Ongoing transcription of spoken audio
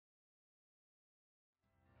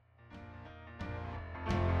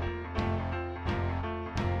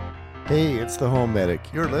Hey, it's the HomeMedic.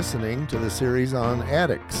 You're listening to the series on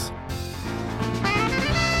attics.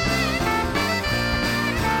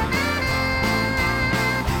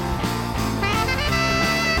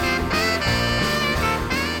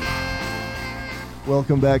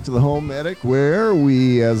 Welcome back to the HomeMedic, where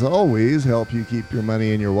we, as always, help you keep your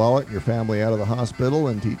money in your wallet, your family out of the hospital,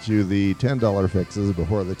 and teach you the $10 fixes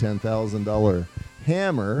before the $10,000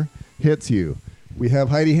 hammer hits you. We have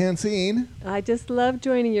Heidi Hansine. I just love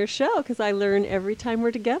joining your show because I learn every time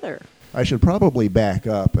we're together. I should probably back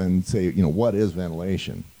up and say, what is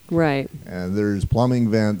ventilation? Right. And there's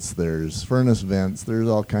plumbing vents, there's furnace vents, there's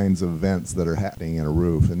all kinds of vents that are happening in a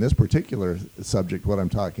roof. In this particular subject, what I'm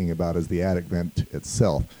talking about is the attic vent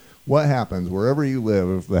itself. What happens wherever you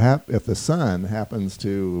live, if the sun happens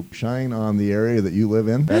to shine on the area that you live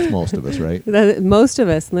in, that's most of us, right? Most of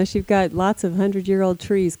us, unless you've got lots of 100-year-old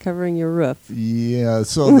trees covering your roof. Yeah,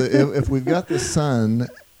 so if we've got the sun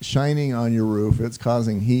shining on your roof, it's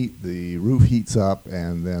causing heat. The roof heats up,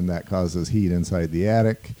 and then that causes heat inside the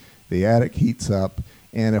attic. The attic heats up,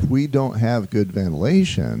 and if we don't have good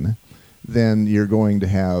ventilation, then you're going to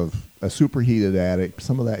have a superheated attic.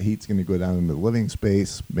 Some of that heat's going to go down into the living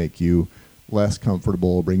space, make you less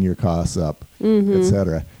comfortable, bring your costs up,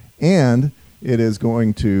 etc. And it is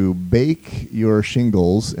going to bake your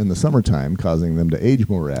shingles in the summertime, causing them to age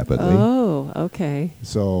more rapidly. Oh, okay.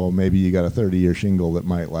 So maybe you got a 30-year shingle that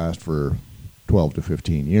might last for 12 to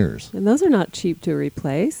 15 years. And those are not cheap to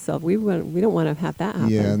replace, so we don't want to have that happen.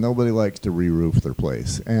 Yeah, nobody likes to re-roof their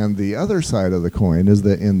place. And the other side of the coin is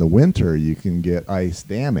that in the winter you can get ice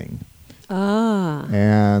damming. Ah.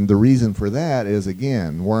 And the reason for that is,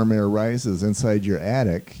 again, warm air rises inside your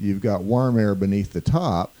attic. You've got warm air beneath the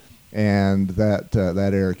top, and that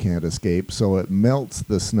air can't escape, so it melts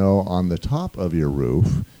the snow on the top of your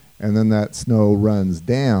roof, and then that snow runs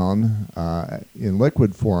down in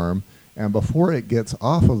liquid form, and before it gets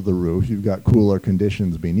off of the roof, you've got cooler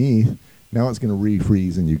conditions beneath. Now it's going to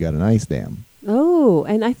refreeze, and you've got an ice dam. Oh,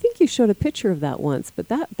 and I think you showed a picture of that once, but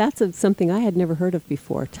that's something I had never heard of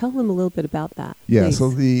before. Tell them a little bit about that. Yeah, please. so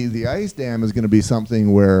the ice dam is going to be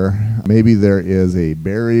something where maybe there is a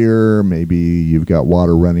barrier, maybe you've got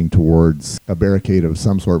water running towards a barricade of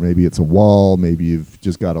some sort, maybe it's a wall, maybe you've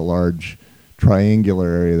just got a large triangular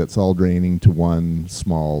area that's all draining to one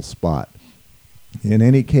small spot. In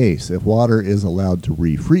any case, if water is allowed to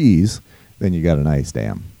refreeze, then you got an ice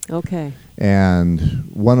dam. Okay. And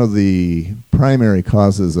one of the primary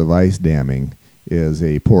causes of ice damming is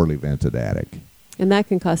a poorly vented attic. And that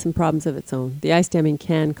can cause some problems of its own. The ice damming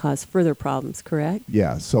can cause further problems, correct?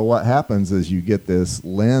 Yeah, so what happens is you get this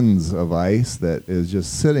lens of ice that is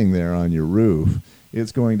just sitting there on your roof.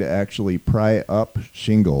 It's going to actually pry up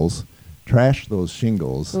shingles, trash those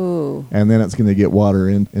shingles, Ooh. and then it's going to get water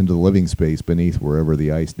into the living space beneath wherever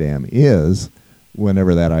the ice dam is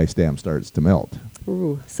whenever that ice dam starts to melt.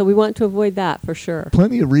 Ooh. So we want to avoid that for sure.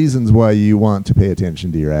 Plenty of reasons why you want to pay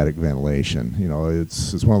attention to your attic ventilation.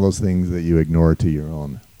 It's one of those things that you ignore to your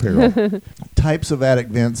own peril. Types of attic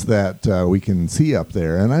vents that we can see up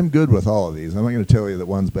there, and I'm good with all of these. I'm not going to tell you that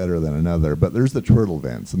one's better than another, but there's the turtle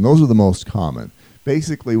vents, and those are the most common.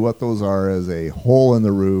 Basically what those are is a hole in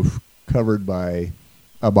the roof covered by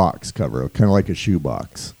a box cover, kind of like a shoe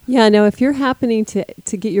box. Yeah, now if you're happening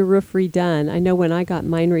to get your roof redone, I know when I got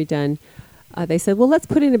mine redone, they said, well, let's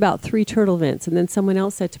put in about 3 turtle vents. And then someone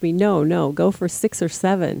else said to me, no, go for 6 or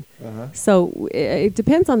 7. Uh-huh. So it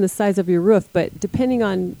depends on the size of your roof, but depending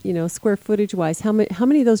on, square footage wise, how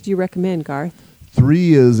many of those do you recommend, Garth?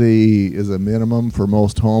 3 is a minimum for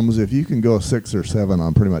most homes. If you can go 6 or 7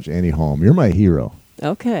 on pretty much any home, you're my hero.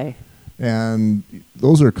 Okay. And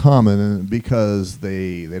those are common because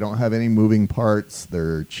they don't have any moving parts.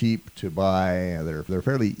 They're cheap to buy. They're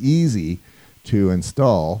fairly easy to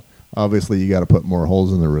install. Obviously, you got to put more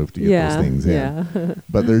holes in the roof to get those things in. Yeah.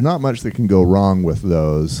 But there's not much that can go wrong with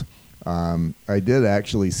those. I did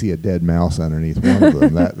actually see a dead mouse underneath one of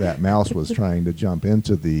them. That mouse was trying to jump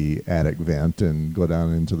into the attic vent and go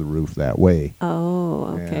down into the roof that way.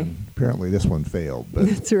 Oh, okay. And apparently this one failed. But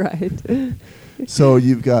that's right. So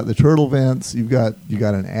you've got the turtle vents. You got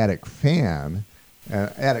an attic fan.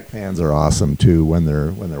 Attic fans are awesome too when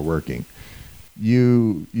they're working.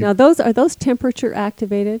 Now are those temperature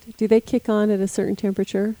activated? Do they kick on at a certain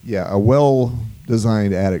temperature? Yeah, a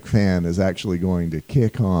well-designed attic fan is actually going to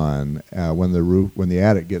kick on when the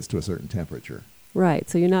attic gets to a certain temperature. Right.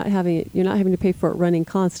 So you're not having to pay for it running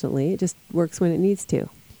constantly. It just works when it needs to.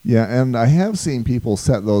 Yeah, and I have seen people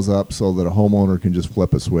set those up so that a homeowner can just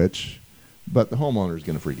flip a switch, but the homeowner's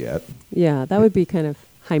going to forget. Yeah, that would be kind of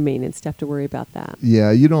high maintenance to have to worry about that.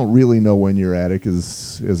 Yeah, you don't really know when your attic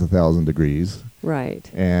is 1,000 degrees. Right.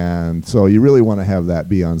 And so you really want to have that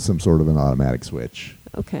be on some sort of an automatic switch.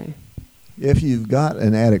 Okay. If you've got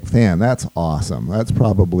an attic fan, that's awesome. That's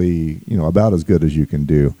probably, about as good as you can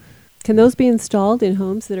do. Can those be installed in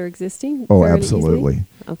homes that are existing? Oh, absolutely. Easily?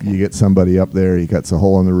 Okay. You get somebody up there, he cuts a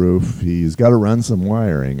hole in the roof. He's got to run some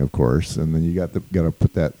wiring, of course, and then you got to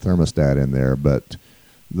put that thermostat in there. But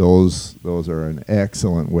those are an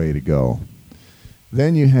excellent way to go.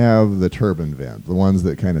 Then you have the turbine vent, the ones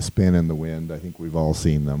that kind of spin in the wind. I think we've all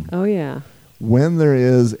seen them. Oh, yeah. When there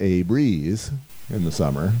is a breeze in the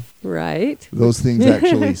summer, right, those things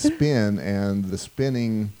actually spin, and the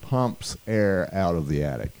spinning pumps air out of the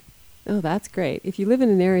attic. Oh, that's great. If you live in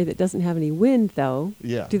an area that doesn't have any wind, though,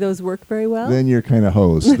 do those work very well? Then you're kind of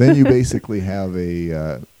hosed. Then you basically have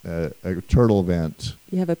a turtle vent.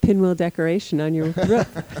 You have a pinwheel decoration on your roof.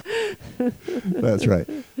 That's right.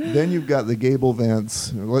 Then you've got the gable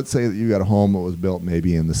vents. Let's say that you've got a home that was built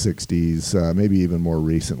maybe in the 60s, maybe even more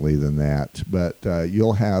recently than that. But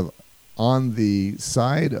you'll have on the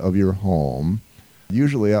side of your home,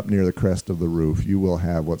 usually up near the crest of the roof, you will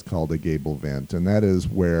have what's called a gable vent. And that is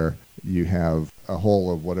where you have a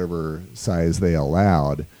hole of whatever size they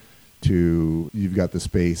allowed you've got the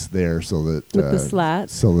space there so that... With the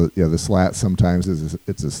slats. So that, the slat sometimes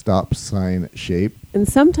it's a stop sign shape. And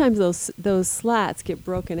sometimes those slats get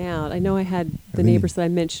broken out. I know I had the neighbors that I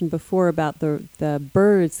mentioned before about the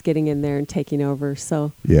birds getting in there and taking over.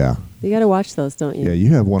 So yeah, you got to watch those, don't you? Yeah,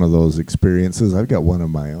 you have one of those experiences. I've got one of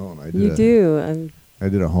my own. I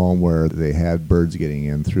did a home where they had birds getting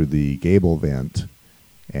in through the gable vent,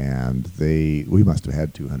 and we must have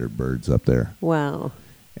had 200 birds up there. Wow.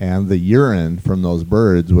 And the urine from those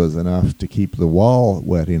birds was enough to keep the wall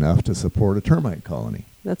wet enough to support a termite colony.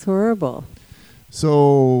 That's horrible.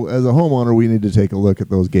 So as a homeowner, we need to take a look at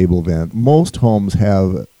those gable vents. Most homes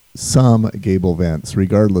have some gable vents,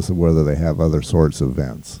 regardless of whether they have other sorts of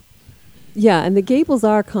vents. Yeah, and the gables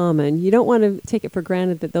are common. You don't want to take it for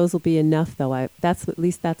granted that those will be enough, though. At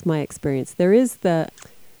least that's my experience. There is the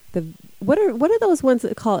what are those ones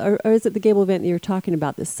that call, or is it the gable vent that you're talking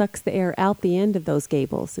about that sucks the air out the end of those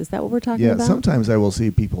gables? Is that what we're talking about? Yeah, sometimes I will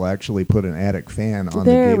see people actually put an attic fan on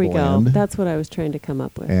the gable end. There we go. That's what I was trying to come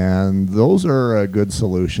up with. And those are a good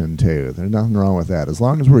solution, too. There's nothing wrong with that. As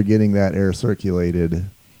long as we're getting that air circulated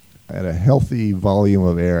at a healthy volume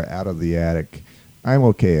of air out of the attic, I'm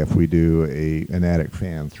okay if we do an attic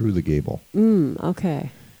fan through the gable.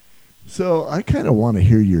 Okay. So I kind of want to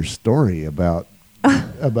hear your story about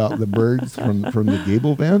the birds from the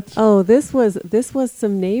gable vent. Oh, this was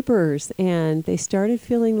some neighbors, and they started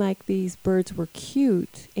feeling like these birds were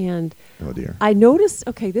cute. And oh dear, I noticed.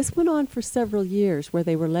 Okay, this went on for several years, where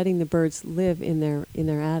they were letting the birds live in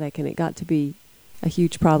their attic, and it got to be a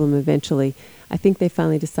huge problem eventually. I think they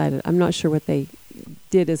finally decided. I'm not sure what they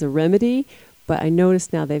did as a remedy, but I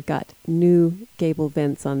noticed now they've got new gable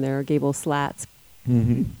vents on there, gable slats.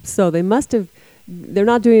 Mm-hmm. So they must have. They're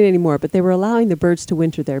not doing it anymore, but they were allowing the birds to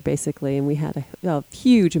winter there, basically, and we had a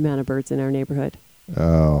huge amount of birds in our neighborhood.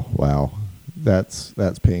 Oh, wow. That's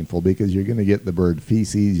painful, because you're going to get the bird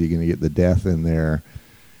feces, you're going to get the death in there.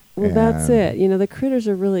 Well, that's it. The critters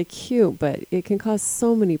are really cute, but it can cause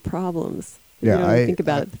so many problems. Yeah, you don't think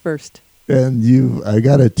about it first. And I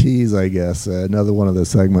got to tease, I guess, another one of the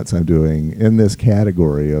segments I'm doing in this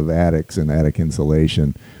category of attics and attic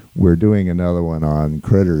insulation. We're doing another one on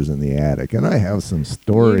critters in the attic, and I have some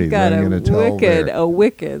stories I'm going to tell there. A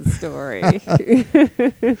wicked story.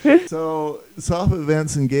 So soffit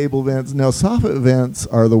vents and gable vents. Now, soffit vents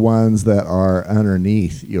are the ones that are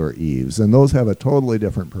underneath your eaves, and those have a totally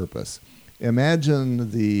different purpose.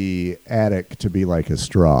 Imagine the attic to be like a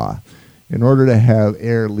straw. In order to have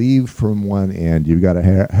air leave from one end, you've got to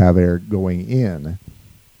have air going in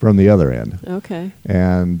from the other end. Okay.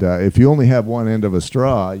 And if you only have one end of a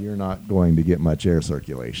straw, you're not going to get much air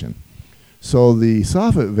circulation. So the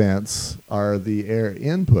soffit vents are the air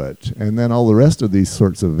input, and then all the rest of these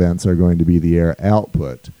sorts of vents are going to be the air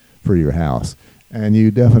output for your house. And you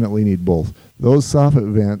definitely need both. Those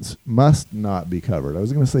soffit vents must not be covered. I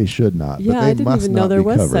was going to say should not, but they must not be covered. Yeah, I didn't even know there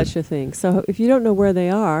was such a thing. So if you don't know where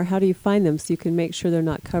they are, how do you find them so you can make sure they're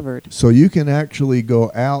not covered? So you can actually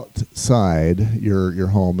go outside your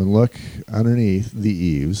home and look underneath the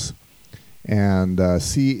eaves and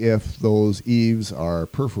see if those eaves are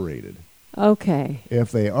perforated. Okay.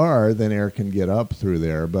 If they are, then air can get up through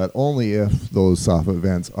there, but only if those soffit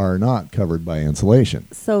vents are not covered by insulation.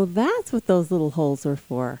 So that's what those little holes are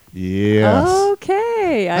for. Yes.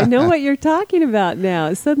 Okay. I know what you're talking about now.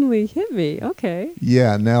 It suddenly hit me. Okay.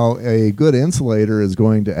 Yeah, now a good insulator is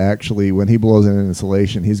going to actually, when he blows in an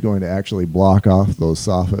insulation, he's going to actually block off those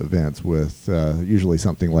soffit vents with usually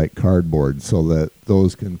something like cardboard so that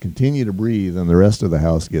those can continue to breathe and the rest of the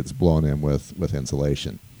house gets blown in with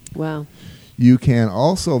insulation. Wow. You can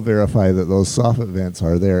also verify that those soffit vents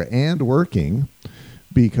are there and working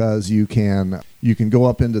because you can go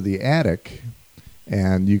up into the attic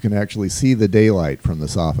and you can actually see the daylight from the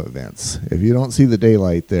soffit vents. If you don't see the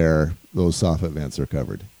daylight there, those soffit vents are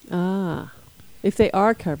covered. Ah. If they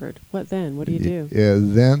are covered, what then? What do you do?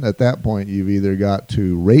 Then at that point, you've either got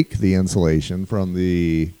to rake the insulation from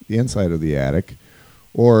the inside of the attic,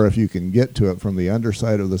 or if you can get to it from the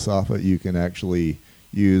underside of the soffit, you can actually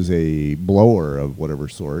use a blower of whatever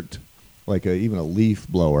sort, like even a leaf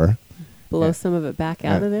blower. Blow some of it back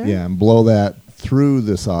out of there? Yeah, and blow that through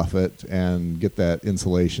the soffit and get that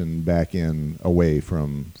insulation back in away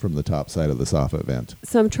from the top side of the soffit vent.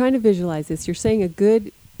 So I'm trying to visualize this. You're saying a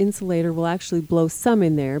good insulator will actually blow some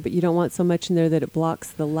in there, but you don't want so much in there that it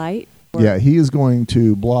blocks the light? Yeah, he is going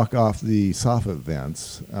to block off the soffit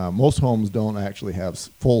vents. Most homes don't actually have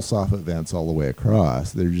full soffit vents all the way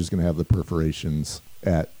across. They're just going to have the perforations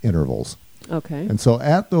at intervals. Okay. And so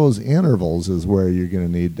at those intervals is where you're going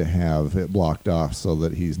to need to have it blocked off so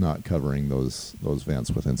that he's not covering those vents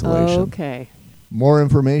with insulation. Okay. More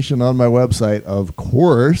information on my website, of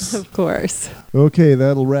course. Of course. Okay,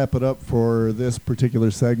 that'll wrap it up for this particular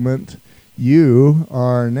segment. You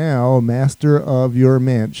are now master of your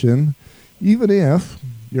mansion, even if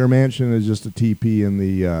your mansion is just a teepee in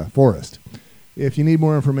the forest. If you need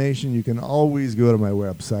more information, you can always go to my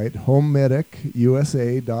website,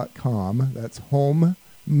 HomeMedicUSA.com. That's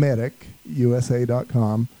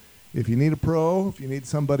HomeMedicUSA.com. If you need a pro, if you need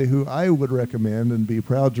somebody who I would recommend and be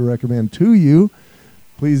proud to recommend to you,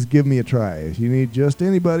 please give me a try. If you need just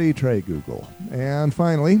anybody, try Google. And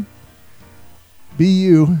finally, be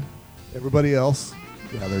you. Everybody else,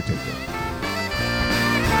 gather, take care.